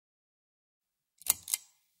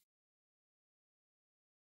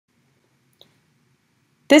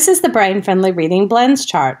This is the Brain Friendly Reading Blends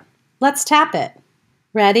chart. Let's tap it.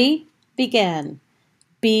 Ready? Begin.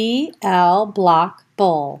 B-L block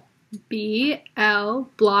bull. B-L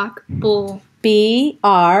block bull.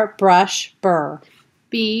 B-R brush burr.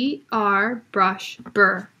 B-R brush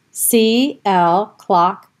burr. C-L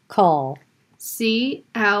clock cull.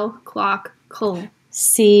 C-L clock cull.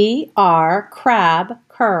 C-R crab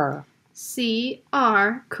cur.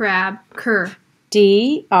 C-R crab cur.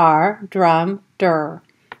 D-R drum dur.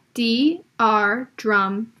 D-R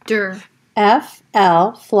drum dur.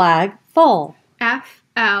 F-L flag full.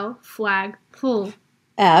 F-L flag full.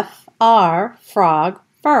 F-R frog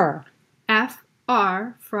fur.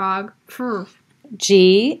 F-R frog fur.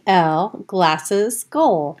 G-L glasses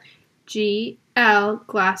goal. G-L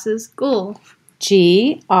glasses goal.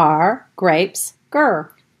 G-R grapes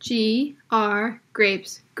gur. G-R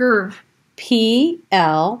grapes gur.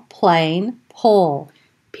 P-L plain pull.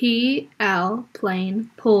 P-L plain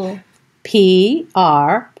pull.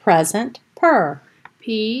 P-R present purr.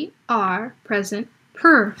 P-R present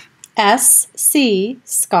purr. S-C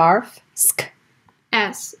scarf sk.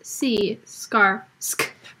 S-C scarf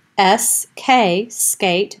sk. S-K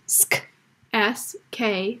skate sk.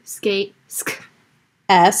 S-K skate sk.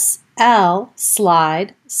 S-L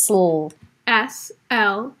slide slool.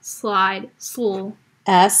 S-L slide slool.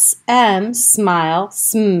 S-M smile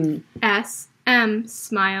sm. S-M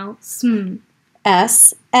smile sm.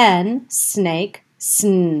 S-N snake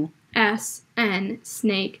sn. S-N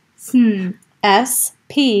snake sn.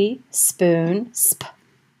 S-P spoon sp.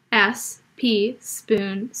 S-P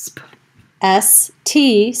spoon sp.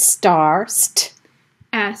 S-T star st.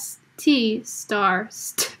 S-T star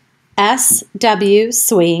st. S-W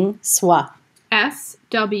swing swa.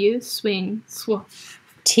 S-W swing sw.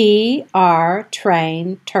 T-R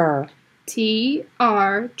train tur.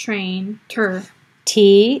 T-R train tur.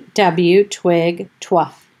 T-W twig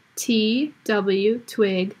twa. T-W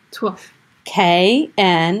twig tw.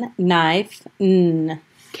 K-N knife n.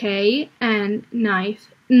 K-N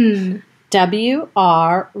knife n.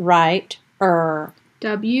 W-R right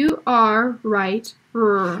W-R right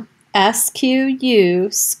r.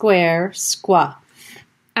 S-Q-U square squa.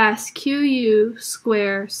 S-Q-U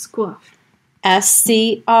square squa.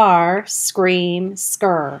 S-C-R scream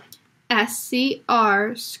skr.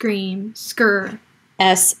 S-C-R scream skr.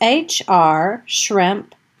 S-H-R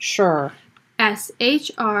shrimp sure.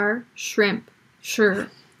 S-H-R shrimp sure.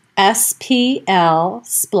 S-P-L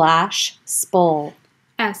splash spool.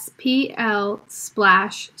 S-P-L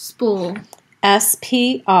splash spool.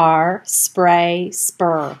 S-P-R spray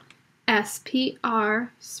spur.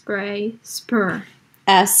 S-P-R spray spur.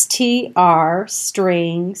 S-T-R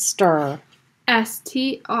string stir.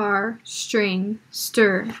 S-T-R string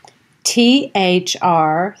stir.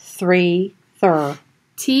 T-H-R three thir.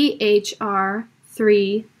 T-H-R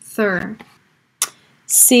three thir.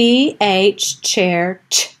 C-H chair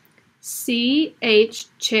ch.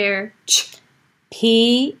 C-H chair ch.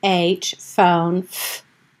 P-H phone f.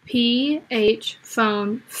 P-H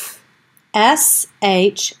phone f.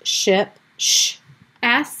 S-H ship sh.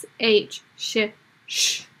 S-H ship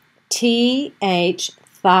sh. T-H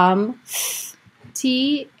thumb th.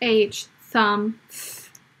 T-H thumb th.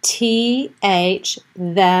 T-H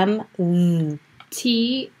them th.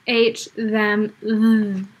 T-H them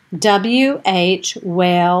th. W-H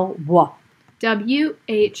whale w.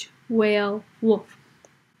 W-H whale w.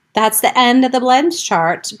 That's the end of the blends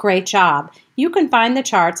chart. Great job. You can find the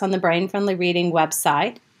charts on the Brain Friendly Reading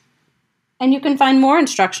website, and you can find more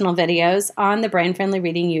instructional videos on the Brain Friendly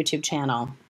Reading YouTube channel.